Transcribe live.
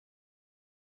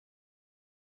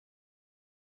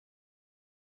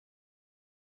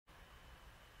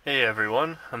Hey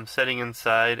everyone, I'm sitting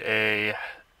inside a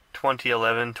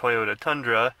 2011 Toyota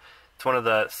Tundra. It's one of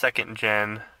the second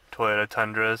gen Toyota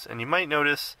Tundras, and you might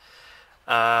notice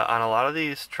on a lot of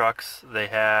these trucks they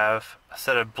have a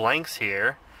set of blanks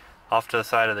here off to the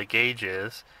side of the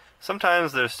gauges.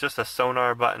 Sometimes there's just a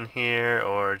sonar button here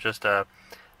or just a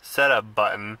setup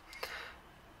button.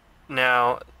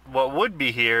 Now, what would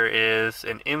be here is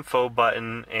an info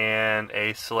button and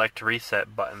a select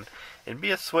reset button. It'd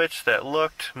be a switch that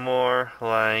looked more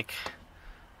like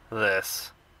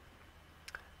this.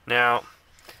 Now,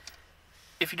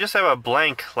 if you just have a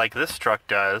blank like this truck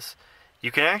does,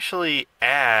 you can actually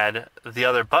add the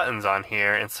other buttons on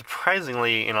here, and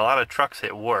surprisingly, in a lot of trucks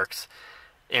it works.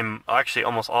 In actually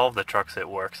almost all of the trucks it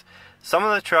works. Some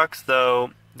of the trucks,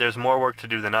 though, there's more work to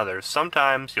do than others.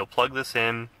 Sometimes you'll plug this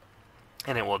in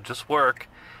and it will just work,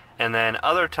 and then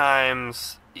other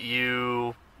times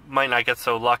you might not get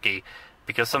so lucky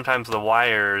because sometimes some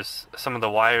of the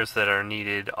wires that are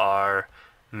needed are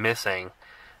missing.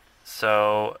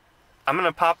 So I'm going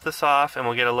to pop this off and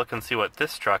we'll get a look and see what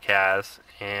this truck has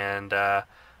and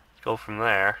go from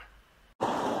there.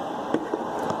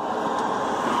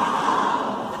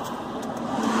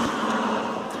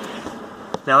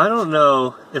 Now, I don't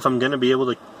know if I'm going to be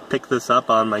able to pick this up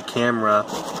on my camera,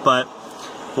 but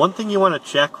one thing you want to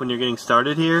check when you're getting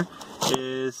started here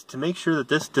is to make sure that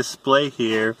this display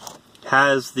here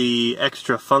has the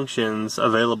extra functions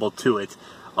available to it.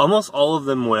 Almost all of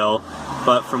them will,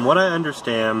 but from what I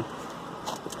understand,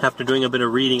 after doing a bit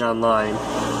of reading online,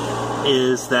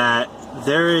 is that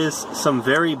there is some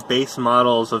very base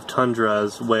models of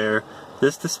Tundras where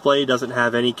this display doesn't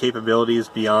have any capabilities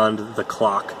beyond the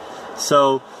clock.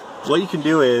 So what you can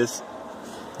do is,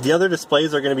 the other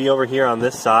displays are going to be over here on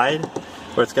this side,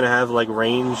 where it's going to have like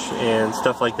range and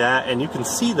stuff like that, and you can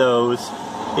see those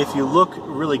if you look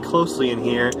really closely in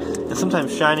here, and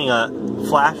sometimes shining a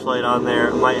flashlight on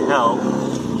there might help.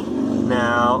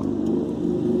 Now,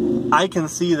 I can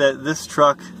see that this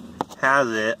truck has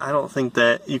it. I don't think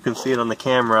that you can see it on the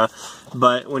camera,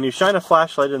 but when you shine a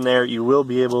flashlight in there, you will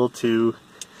be able to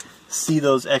see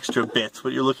those extra bits.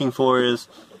 What you're looking for is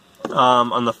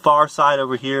on the far side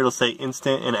over here, it'll say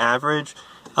instant and average.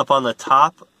 Up on the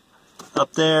top,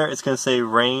 up there, it's going to say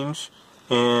range,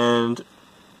 and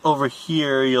over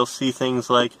here you'll see things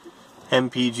like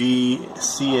MPG,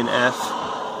 C, and F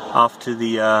off to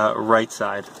the right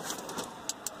side.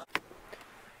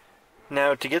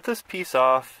 Now, to get this piece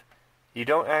off, you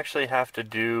don't actually have to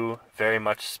do very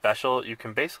much special. You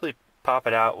can basically pop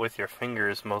it out with your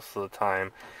fingers most of the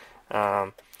time.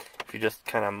 If you just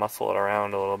kind of muscle it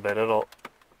around a little bit, it'll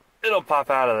pop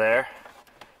out of there.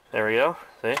 There we go.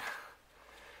 See?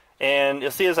 And you'll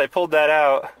see as I pulled that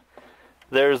out,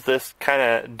 there's this kind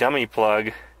of dummy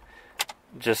plug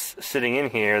just sitting in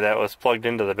here that was plugged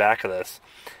into the back of this.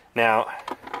 Now,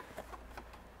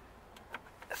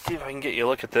 let's see if I can get you a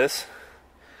look at this.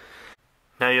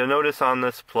 Now you'll notice on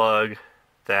this plug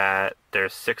that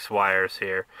there's 6 wires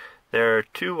here. There are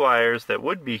 2 wires that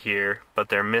would be here, but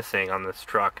they're missing on this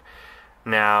truck.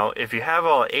 Now, if you have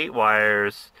all 8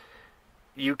 wires,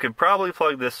 you could probably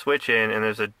plug this switch in and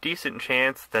there's a decent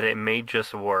chance that it may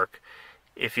just work.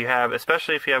 If you have,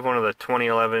 especially if you have one of the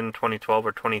 2011, 2012,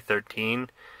 or 2013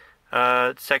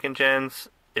 second gens,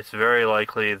 it's very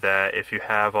likely that if you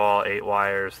have all 8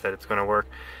 wires that it's going to work.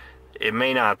 It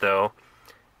may not though,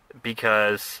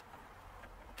 because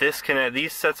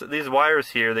these wires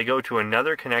here, they go to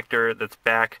another connector that's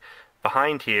back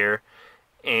behind here,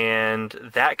 and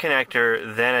that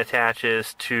connector then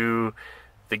attaches to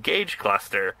the gauge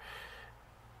cluster.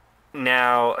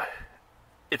 Now,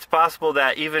 it's possible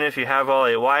that even if you have all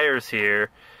 8 wires here,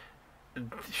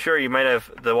 sure, you might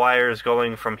have the wires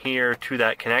going from here to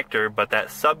that connector, but that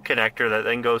sub connector that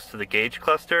then goes to the gauge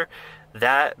cluster,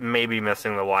 that may be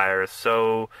missing the wires.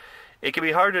 So it can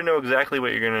be hard to know exactly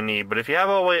what you're going to need, but if you have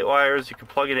all 8 wires, you can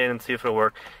plug it in and see if it'll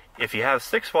work. If you have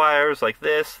 6 wires like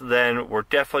this, then we're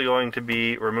definitely going to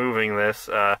be removing this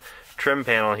trim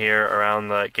panel here around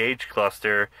the gauge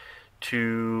cluster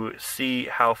to see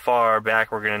how far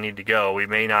back we're going to need to go. We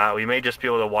may just be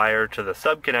able to wire to the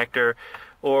sub connector,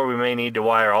 or we may need to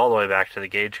wire all the way back to the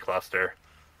gauge cluster.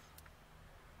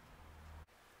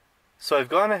 So I've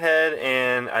gone ahead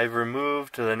and I've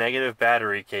removed the negative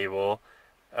battery cable.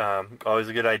 Always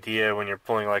a good idea when you're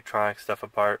pulling electronic stuff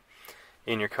apart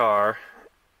in your car.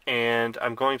 And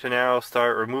I'm going to now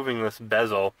start removing this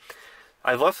bezel.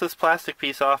 I've left this plastic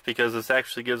piece off because this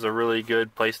actually gives a really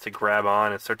good place to grab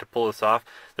on and start to pull this off.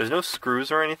 There's no screws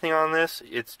or anything on this,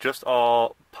 it's just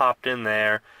all popped in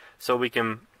there, so we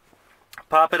can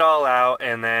pop it all out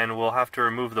and then we'll have to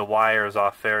remove the wires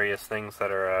off various things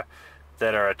that are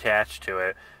that are attached to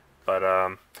it. But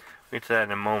we'll get to that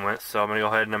in a moment. So I'm going to go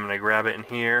ahead and I'm going to grab it in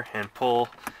here and pull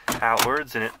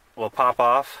outwards, and it will pop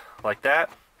off like that.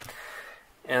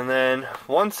 And then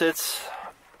once it's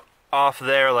off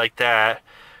there like that,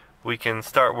 we can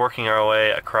start working our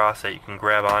way across it. You can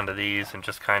grab onto these and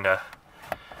just kind of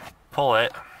pull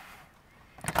it,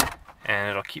 and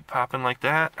it'll keep popping like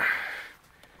that.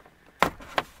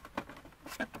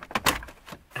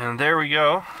 And there we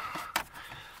go.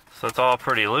 So it's all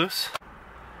pretty loose.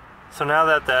 So now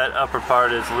that that upper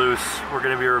part is loose, we're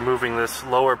going to be removing this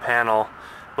lower panel,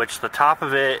 which the top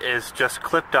of it is just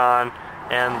clipped on,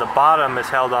 and the bottom is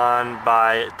held on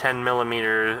by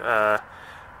 10mm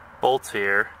bolts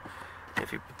here.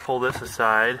 If you pull this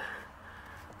aside,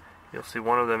 you'll see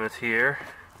one of them is here,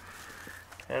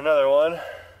 and another one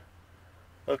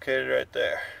located right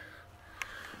there.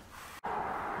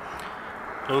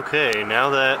 Okay, now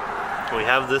that we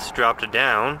have this dropped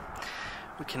down,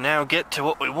 we can now get to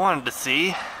what we wanted to see.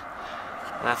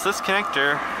 And that's this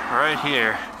connector right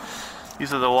here.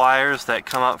 These are the wires that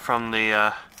come up from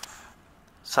the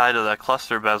side of the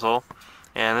cluster bezel,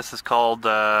 and this is called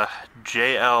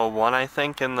JL1, I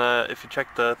think, in the, if you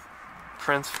check the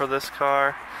prints for this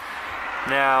car.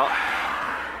 Now,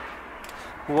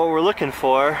 what we're looking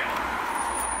for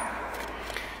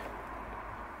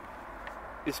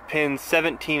is pins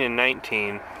 17 and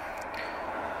 19.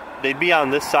 They'd be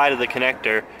on this side of the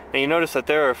connector. And you notice that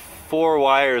there are 4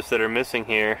 wires that are missing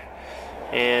here,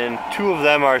 and 2 of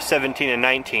them are 17 and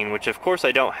 19, which of course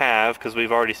I don't have because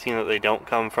we've already seen that they don't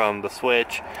come from the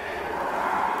switch.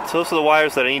 So those are the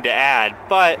wires that I need to add,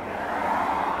 but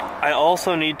I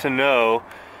also need to know,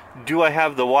 do I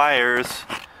have the wires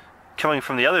coming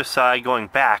from the other side going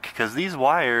back? Because these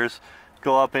wires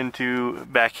go up into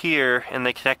back here and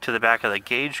they connect to the back of the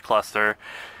gauge cluster,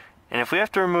 and if we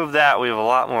have to remove that, we have a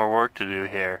lot more work to do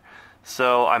here.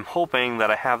 So I'm hoping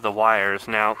that I have the wires.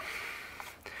 Now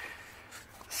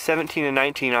 17 and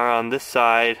 19 are on this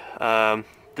side.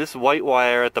 This white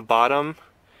wire at the bottom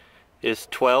is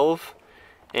 12,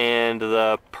 and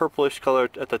the purplish color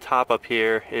at the top up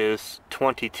here is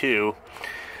 22.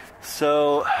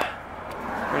 So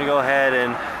I'm going to go ahead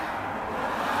and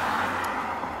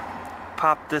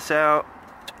pop this out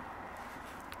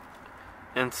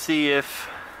and see if,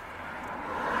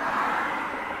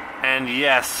 and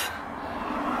yes,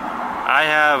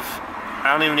 I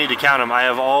don't even need to count them, I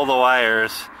have all the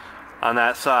wires on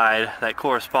that side that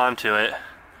correspond to it.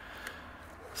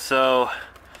 So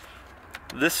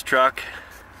this truck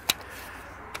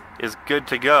is good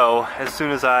to go as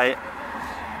soon as I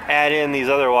add in these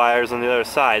other wires on the other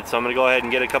side. So I'm going to go ahead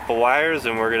and get a couple wires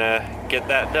and we're going to get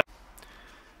that done.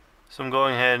 So I'm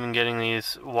going ahead and getting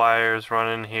these wires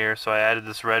running here. So I added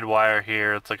this red wire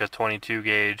here, it's like a 22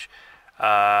 gauge.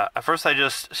 At first I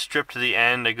just stripped the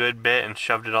end a good bit and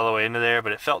shoved it all the way into there,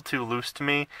 but it felt too loose to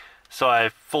me. So I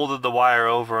folded the wire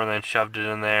over and then shoved it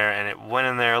in there, and it went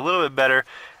in there a little bit better.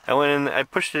 I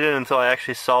pushed it in until I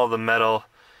actually saw the metal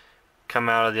come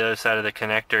out of the other side of the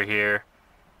connector here.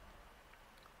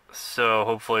 So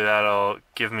hopefully that'll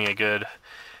give me a good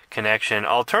connection.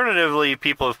 Alternatively,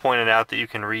 people have pointed out that you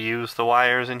can reuse the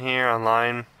wires in here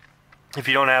online if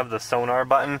you don't have the Sonar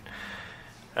button,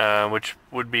 which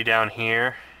would be down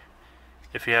here.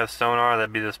 If you have Sonar,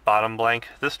 that'd be this bottom blank.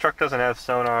 This truck doesn't have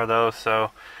Sonar though,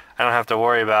 so I don't have to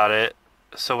worry about it.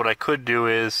 So what I could do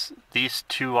is these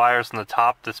 2 wires on the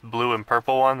top, this blue and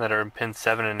purple one that are in pins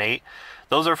 7 and 8,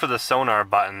 those are for the Sonar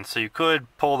button. So you could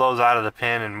pull those out of the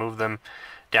pin and move them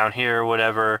down here or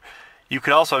whatever. You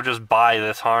could also just buy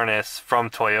this harness from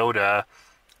Toyota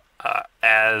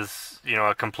as, you know,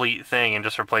 a complete thing and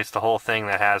just replace the whole thing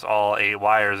that has all 8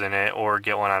 wires in it, or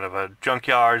get one out of a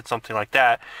junkyard, something like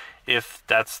that, if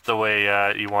that's the way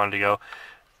you wanted to go.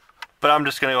 But I'm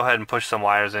just going to go ahead and push some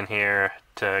wires in here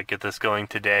to get this going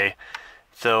today.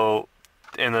 So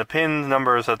in the pin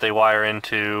numbers that they wire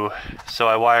into, so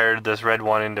I wired this red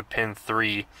one into pin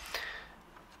 3.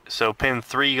 So pin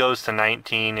 3 goes to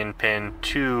 19 and pin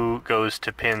 2 goes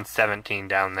to pin 17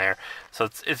 down there. So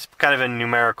it's kind of in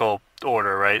numerical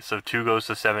order, right? So 2 goes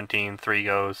to 17, 3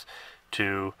 goes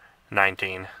to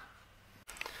 19.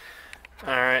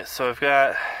 Alright, so I've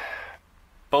got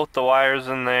both the wires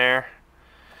in there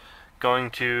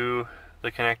going to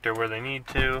the connector where they need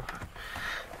to.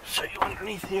 Show you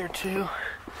underneath here too.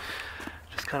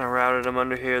 Just kind of routed them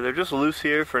under here. They're just loose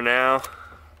here for now,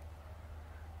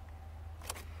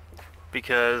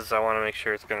 because I want to make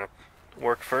sure it's going to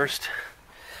work first.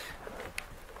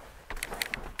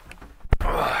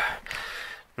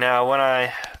 Now when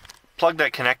I plug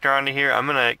that connector onto here, I'm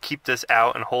going to keep this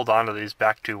out and hold on to these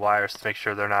back 2 wires to make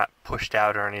sure they're not pushed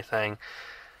out or anything.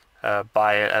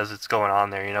 by it as it's going on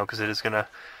there, you know, because it is going to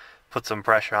put some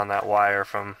pressure on that wire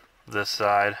from this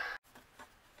side.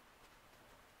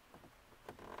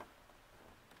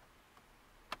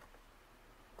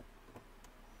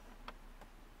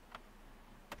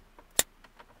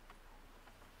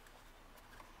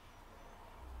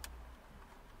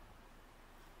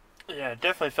 Yeah, I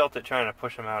definitely felt it trying to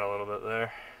push them out a little bit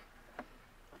there.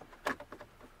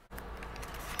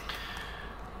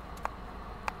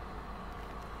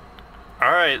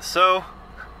 Alright, so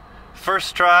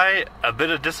first try, a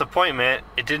bit of disappointment,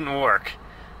 it didn't work.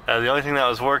 The only thing that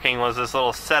was working was this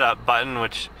little setup button,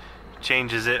 which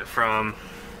changes it from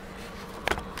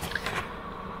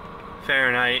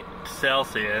Fahrenheit to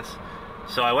Celsius.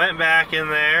 So I went back in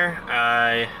there,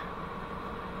 I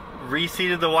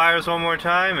reseated the wires one more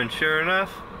time, and sure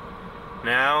enough,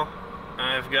 now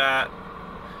I've got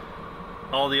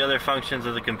all the other functions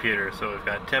of the computer. So we've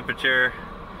got temperature,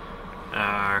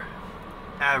 our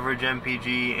average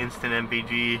MPG, instant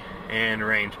MPG, and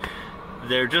range.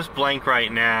 They're just blank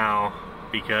right now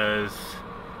because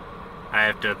I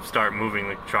have to start moving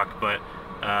the truck, but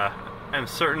I'm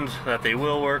certain that they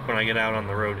will work when I get out on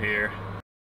the road here.